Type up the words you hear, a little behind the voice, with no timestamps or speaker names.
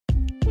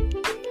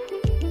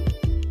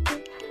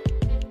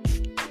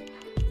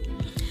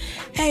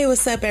Hey,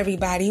 what's up,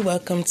 everybody?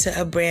 Welcome to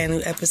a brand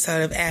new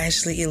episode of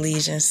Ashley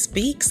Elysian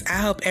Speaks. I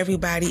hope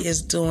everybody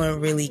is doing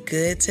really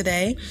good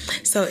today.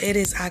 So it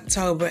is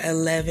October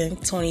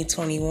 11th,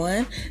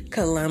 2021,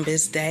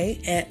 Columbus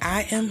Day, and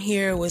I am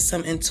here with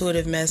some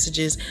intuitive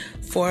messages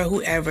for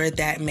whoever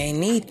that may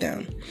need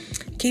them.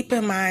 Keep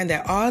in mind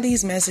that all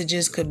these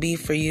messages could be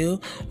for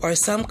you, or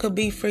some could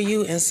be for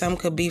you and some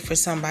could be for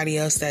somebody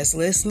else that's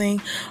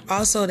listening.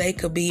 Also, they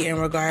could be in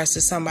regards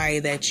to somebody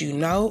that you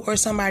know or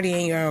somebody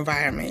in your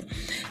environment.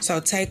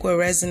 So take what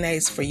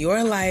resonates for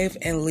your life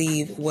and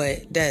leave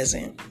what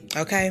doesn't.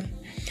 Okay?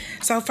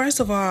 So first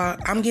of all,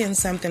 I'm getting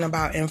something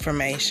about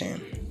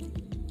information.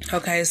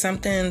 Okay?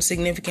 Something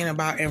significant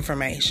about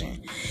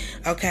information.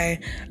 Okay?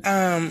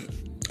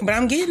 But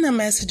I'm getting a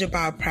message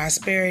about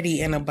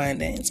prosperity and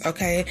abundance,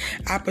 okay?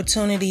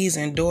 Opportunities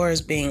and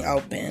doors being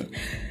open.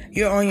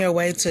 You're on your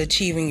way to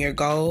achieving your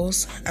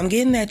goals. I'm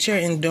getting that you're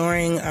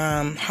enduring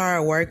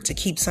hard work to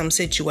keep some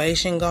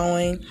situation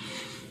going.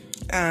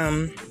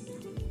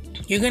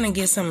 You're going to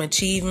get some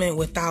achievement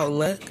without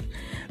luck,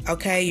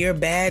 okay? Your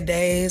bad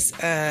days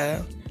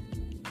are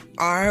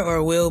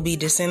or will be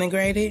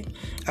disintegrated.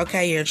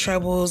 Okay, your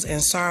troubles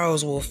and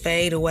sorrows will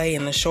fade away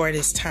in the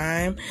shortest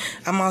time.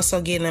 I'm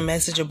also getting a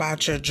message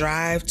about your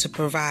drive to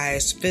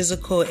provide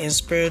physical and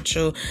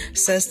spiritual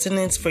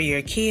sustenance for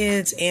your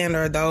kids and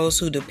or those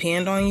who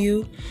depend on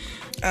you.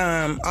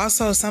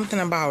 Also, something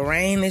about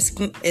rain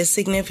is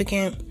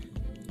significant.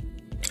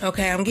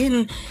 Okay, I'm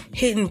getting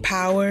hidden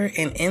power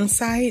and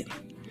insight.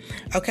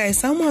 Okay,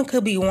 someone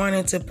could be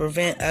wanting to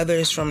prevent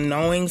others from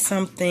knowing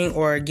something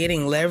or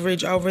getting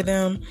leverage over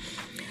them.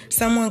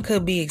 Someone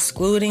could be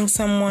excluding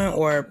someone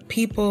or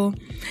people.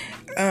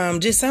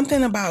 Just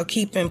something about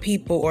keeping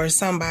people or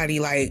somebody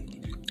like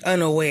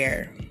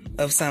unaware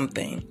of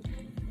something.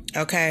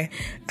 Okay.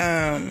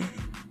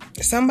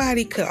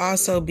 Somebody could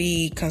also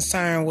be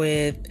concerned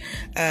with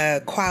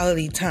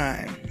quality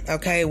time.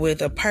 Okay,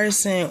 with a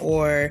person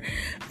or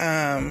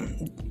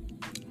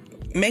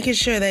making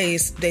sure they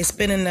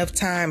spend enough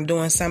time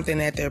doing something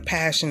that they're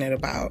passionate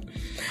about.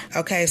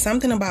 Okay,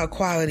 something about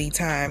quality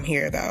time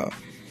here though.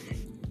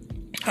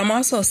 I'm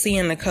also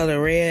seeing the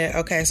color red.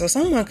 Okay, so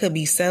someone could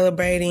be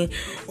celebrating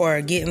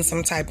or getting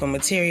some type of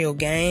material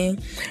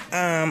gain.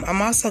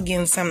 I'm also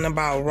getting something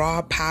about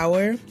raw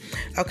power.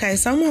 Okay,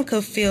 someone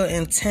could feel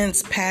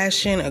intense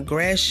passion,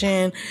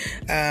 aggression,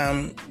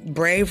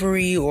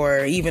 bravery,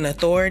 or even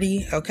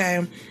authority.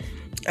 Okay.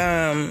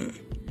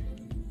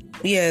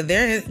 Yeah,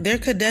 there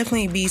could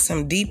definitely be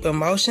some deep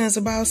emotions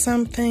about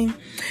something.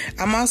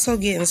 I'm also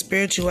getting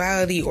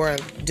spirituality or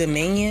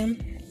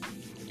dominion.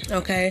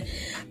 Okay.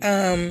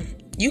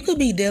 You could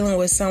be dealing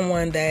with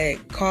someone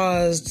that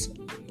caused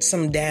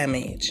some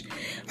damage.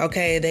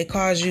 Okay. They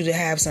caused you to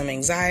have some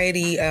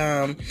anxiety,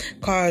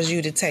 caused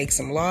you to take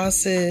some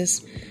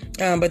losses.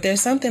 But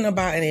there's something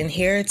about an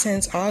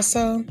inheritance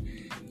also.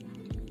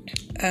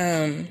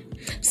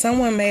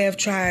 Someone may have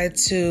tried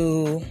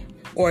to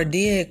or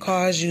did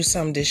cause you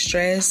some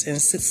distress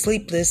and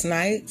sleepless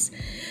nights.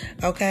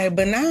 Okay,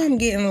 but now I'm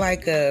getting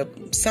like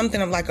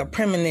something of like a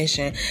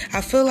premonition.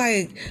 I feel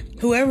like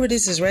whoever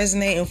this is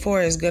resonating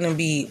for is gonna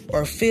be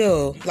or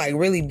feel like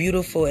really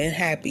beautiful and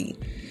happy.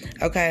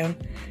 Okay.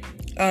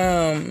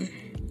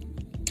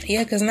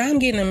 Yeah, because now I'm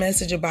getting a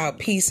message about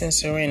peace and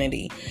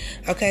serenity.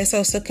 Okay,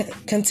 so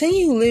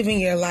continue living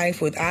your life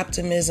with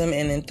optimism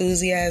and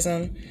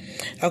enthusiasm.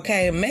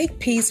 Okay, make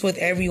peace with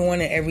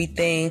everyone and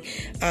everything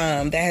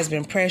that has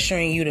been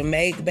pressuring you to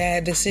make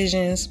bad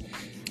decisions.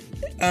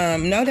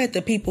 Know that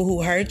the people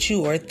who hurt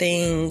you or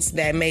things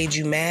that made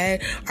you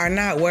mad are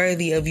not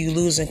worthy of you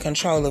losing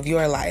control of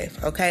your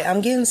life. Okay,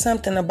 I'm getting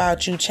something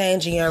about you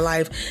changing your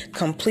life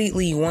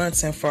completely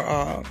once and for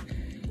all.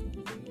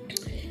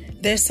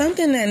 There's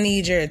something that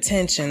needs your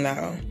attention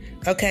though.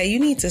 Okay, you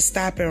need to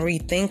stop and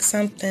rethink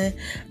something.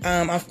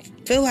 I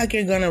feel like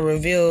you're going to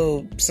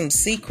reveal some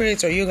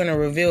secrets, or you're going to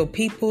reveal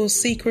people's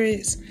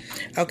secrets.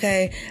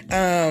 Okay,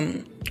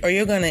 or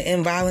you're going to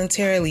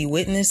involuntarily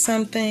witness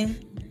something.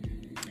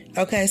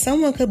 Okay,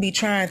 someone could be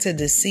trying to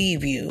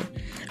deceive you.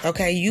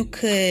 Okay, you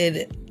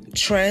could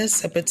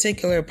trust a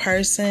particular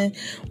person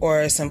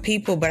or some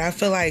people, but I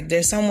feel like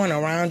there's someone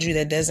around you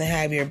that doesn't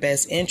have your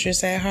best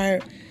interests at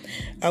heart.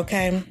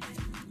 Okay.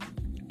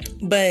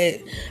 But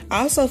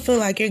I also feel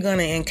like you're going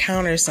to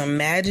encounter some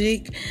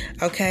magic,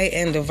 okay,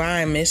 and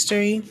divine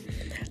mystery.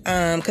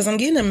 Because I'm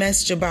getting a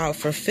message about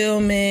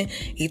fulfillment,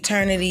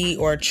 eternity,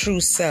 or true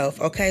self.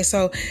 Okay,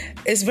 so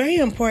it's very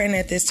important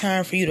at this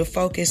time for you to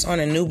focus on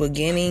a new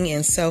beginning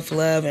and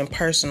self-love and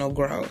personal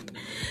growth.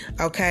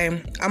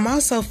 Okay, I'm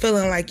also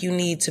feeling like you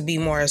need to be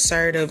more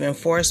assertive and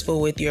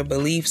forceful with your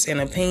beliefs and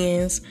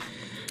opinions.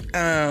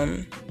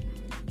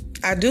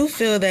 I do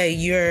feel that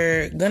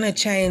you're going to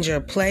change your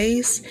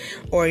place,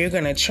 or you're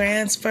going to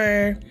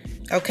transfer,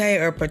 okay,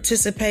 or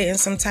participate in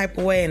some type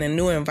of way in a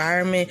new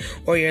environment,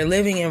 or your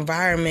living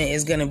environment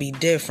is going to be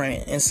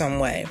different in some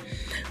way,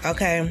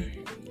 okay?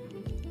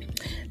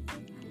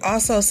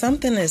 Also,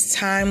 something is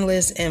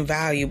timeless and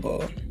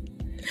valuable,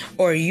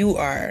 or you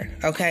are,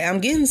 okay? I'm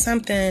getting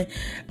something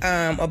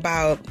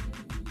about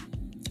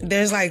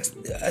there's like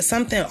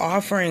something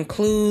offering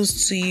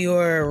clues to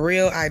your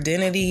real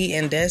identity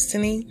and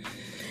destiny.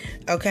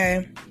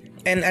 Okay.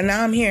 And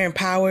now I'm hearing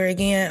power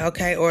again.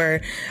 Okay.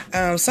 Or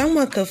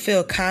someone could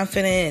feel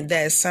confident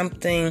that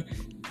something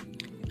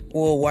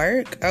will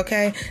work.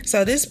 Okay.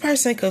 So this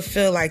person could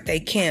feel like they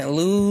can't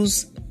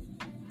lose.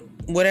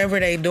 Whatever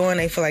they're doing,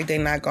 they feel like they're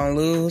not going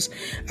to lose.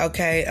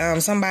 Okay.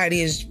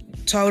 Somebody is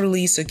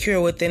totally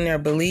secure within their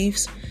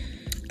beliefs.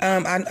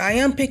 I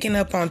am picking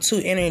up on two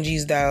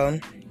energies though.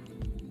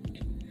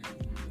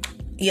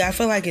 Yeah, I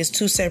feel like it's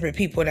two separate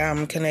people that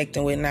I'm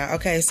connecting with now.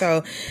 Okay,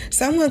 so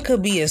someone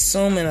could be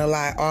assuming a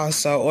lot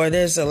also, or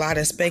there's a lot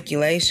of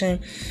speculation.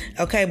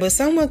 Okay, but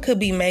someone could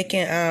be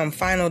making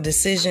final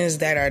decisions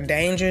that are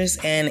dangerous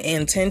and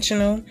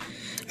intentional.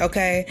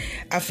 Okay,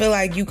 I feel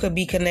like you could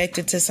be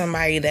connected to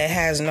somebody that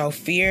has no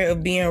fear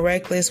of being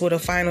reckless with a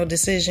final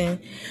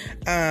decision.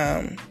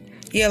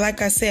 Yeah,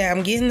 like I said,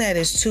 I'm getting that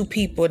as two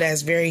people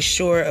that's very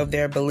sure of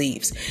their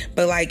beliefs,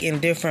 but like in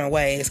different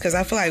ways. Because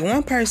I feel like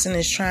one person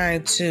is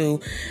trying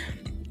to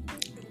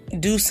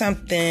do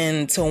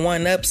something to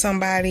one up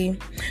somebody,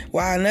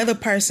 while another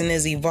person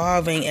is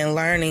evolving and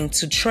learning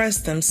to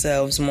trust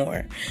themselves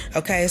more.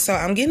 Okay, so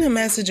I'm getting a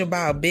message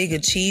about big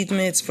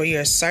achievements for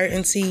your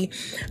certainty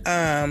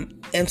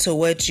into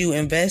what you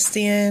invest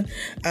in,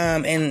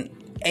 and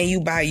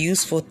you buy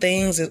useful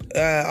things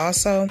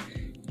also.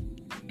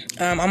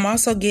 I'm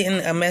also getting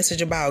a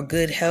message about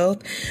good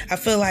health. I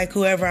feel like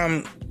whoever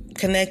I'm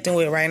connecting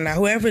with right now,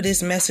 whoever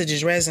this message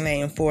is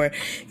resonating for,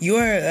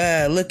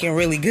 you're looking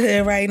really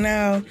good right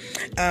now.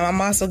 I'm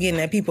also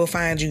getting that people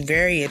find you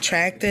very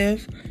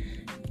attractive.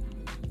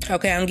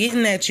 Okay, I'm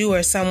getting that you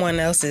or someone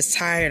else is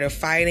tired of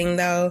fighting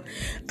though.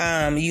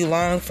 You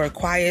long for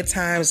quiet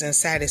times and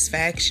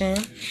satisfaction.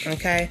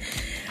 Okay.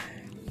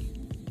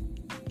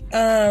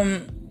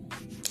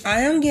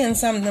 I am getting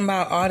something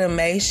about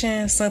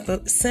automation,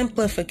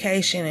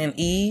 simplification, and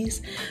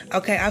ease.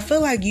 Okay, I feel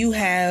like you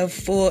have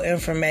full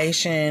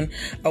information,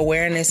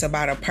 awareness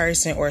about a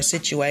person or a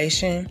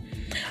situation.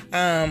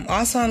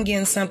 Also, I'm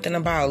getting something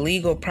about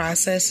legal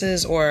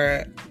processes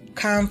or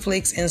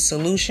conflicts and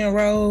solution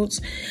roads.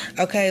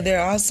 Okay,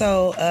 there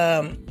also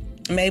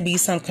maybe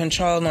some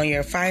control on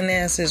your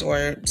finances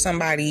or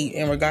somebody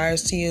in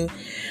regards to you.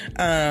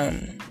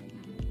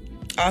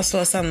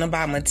 Also something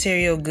about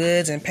material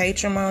goods and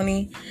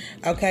patrimony.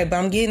 Okay, but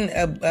I'm getting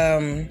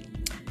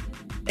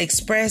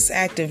express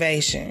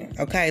activation.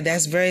 Okay,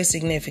 that's very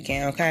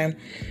significant. Okay,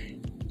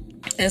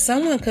 and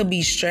someone could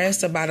be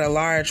stressed about a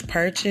large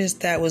purchase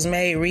that was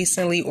made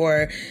recently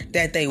or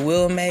that they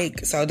will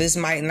make. So this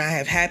might not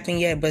have happened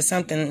yet, but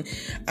something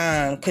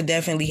could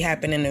definitely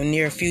happen in the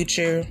near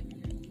future.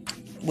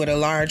 With a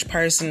large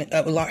person.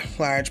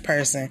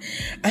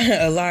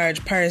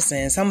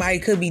 Somebody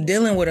could be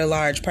dealing with a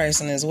large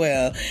person as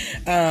well.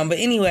 But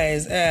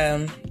anyways,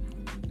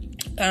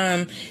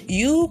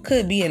 you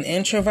could be an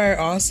introvert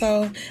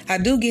also. I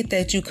do get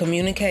that you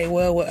communicate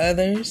well with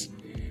others.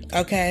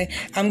 Okay.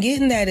 I'm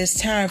getting that it's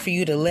time for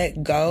you to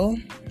let go.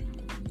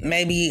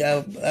 Maybe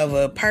of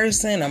a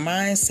person, a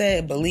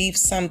mindset, belief,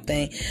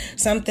 something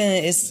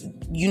is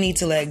you need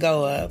to let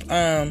go of.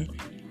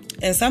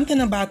 And something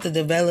about the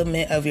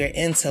development of your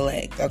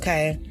intellect,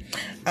 okay?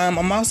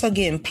 I'm also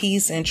getting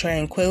peace and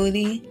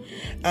tranquility,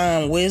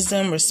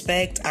 wisdom,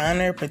 respect,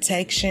 honor,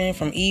 protection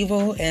from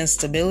evil, and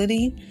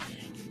stability.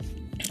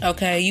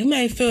 Okay, you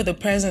may feel the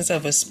presence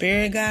of a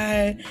spirit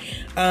guide.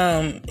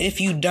 If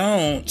you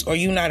don't, or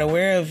you're not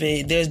aware of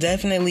it, there's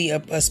definitely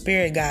a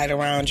spirit guide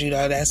around you,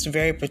 though, that's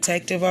very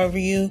protective over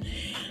you.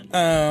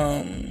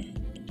 Yeah,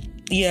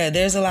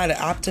 there's a lot of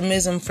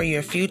optimism for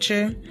your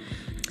future.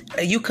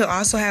 You could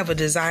also have a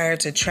desire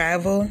to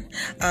travel.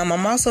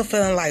 I'm also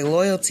feeling like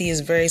loyalty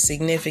is very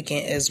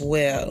significant as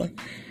well.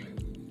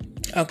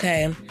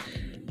 Okay.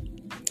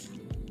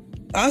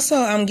 Also,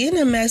 I'm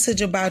getting a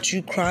message about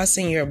you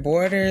crossing your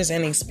borders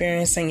and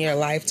experiencing your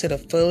life to the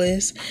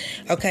fullest.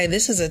 Okay,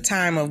 this is a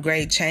time of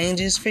great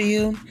changes for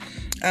you.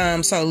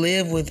 So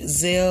live with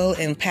zeal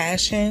and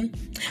passion,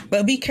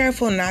 but be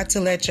careful not to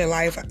let your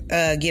life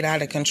get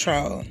out of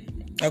control.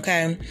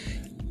 Okay.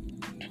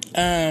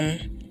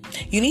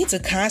 You need to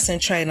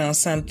concentrate on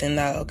something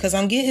though, because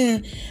I'm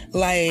getting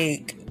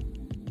like,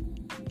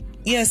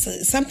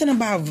 yes, something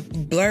about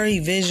blurry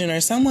vision, or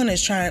someone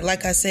is trying,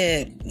 like I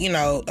said,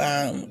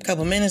 a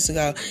couple minutes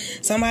ago,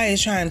 somebody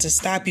is trying to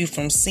stop you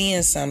from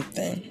seeing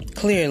something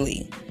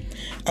clearly.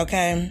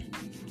 Okay.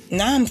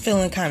 Now I'm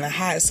feeling kind of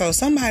hot. So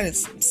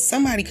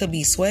somebody could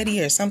be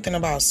sweaty or something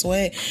about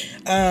sweat.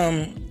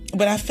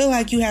 But I feel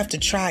like you have to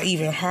try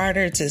even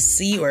harder to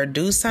see or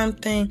do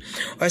something,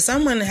 or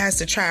someone has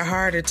to try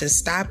harder to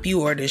stop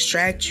you or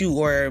distract you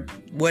or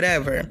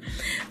whatever.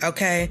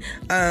 Okay.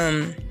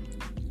 I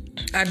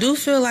do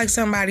feel like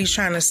somebody's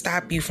trying to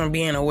stop you from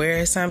being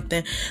aware of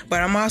something,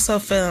 but I'm also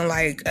feeling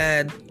like,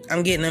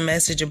 I'm getting a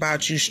message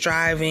about you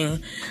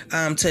striving,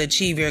 to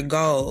achieve your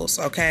goals.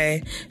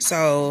 Okay.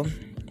 So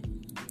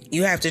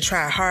you have to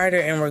try harder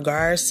in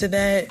regards to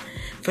that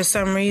for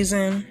some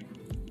reason.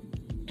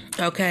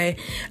 Okay,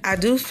 I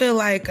do feel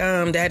like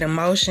that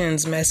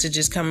emotions message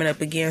is coming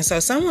up again. So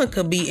someone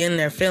could be in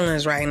their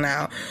feelings right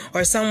now,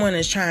 or someone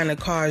is trying to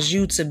cause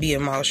you to be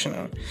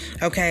emotional.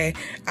 Okay,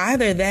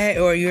 either that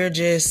or you're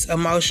just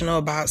emotional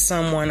about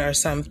someone or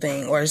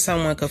something, or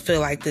someone could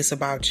feel like this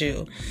about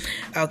you.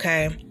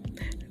 Okay,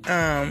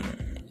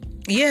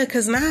 yeah,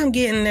 because now I'm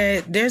getting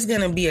that there's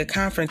going to be a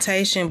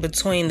confrontation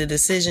between the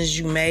decisions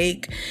you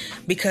make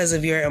because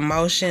of your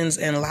emotions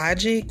and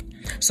logic.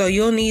 So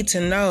you'll need to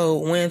know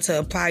when to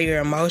apply your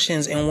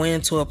emotions and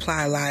when to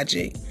apply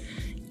logic.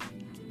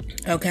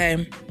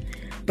 Okay?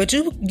 But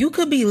you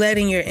could be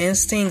letting your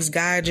instincts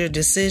guide your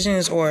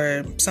decisions,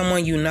 or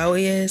someone you know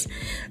is.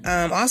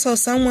 Also,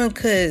 someone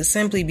could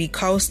simply be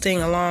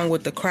coasting along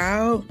with the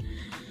crowd.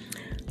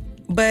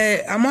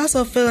 But I'm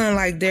also feeling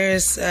like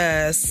there's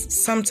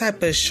some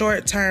type of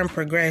short-term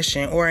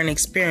progression or an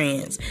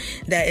experience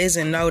that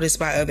isn't noticed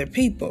by other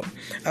people.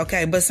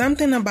 Okay, but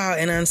something about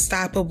an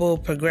unstoppable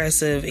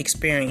progressive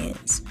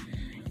experience.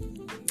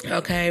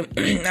 Okay,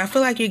 I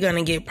feel like you're going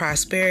to get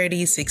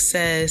prosperity,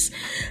 success.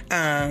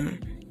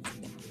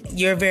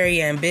 You're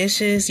very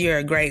ambitious. You're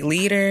a great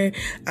leader.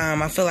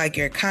 I feel like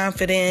you're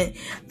confident,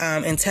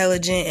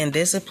 intelligent, and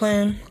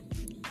disciplined.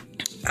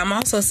 I'm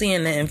also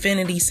seeing the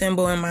infinity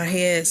symbol in my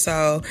head,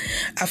 so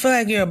I feel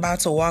like you're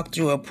about to walk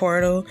through a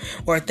portal,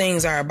 or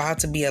things are about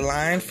to be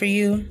aligned for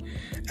you.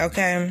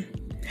 Okay?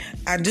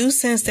 I do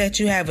sense that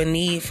you have a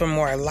need for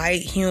more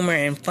light, humor,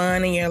 and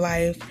fun in your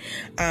life.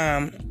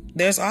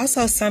 There's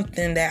also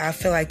something that I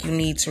feel like you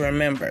need to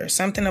remember,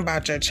 something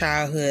about your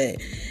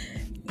childhood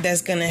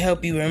that's going to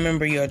help you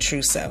remember your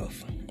true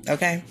self.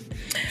 Okay?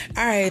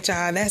 All right,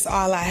 y'all. That's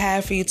all I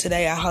have for you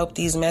today. I hope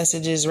these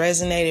messages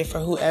resonated for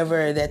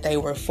whoever that they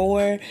were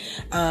for.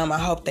 I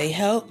hope they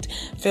helped.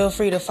 Feel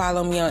free to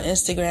follow me on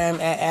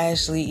Instagram at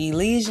Ashley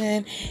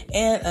Elysian.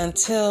 And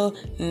until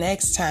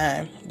next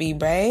time, be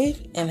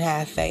brave and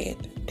have faith.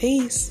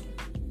 Peace.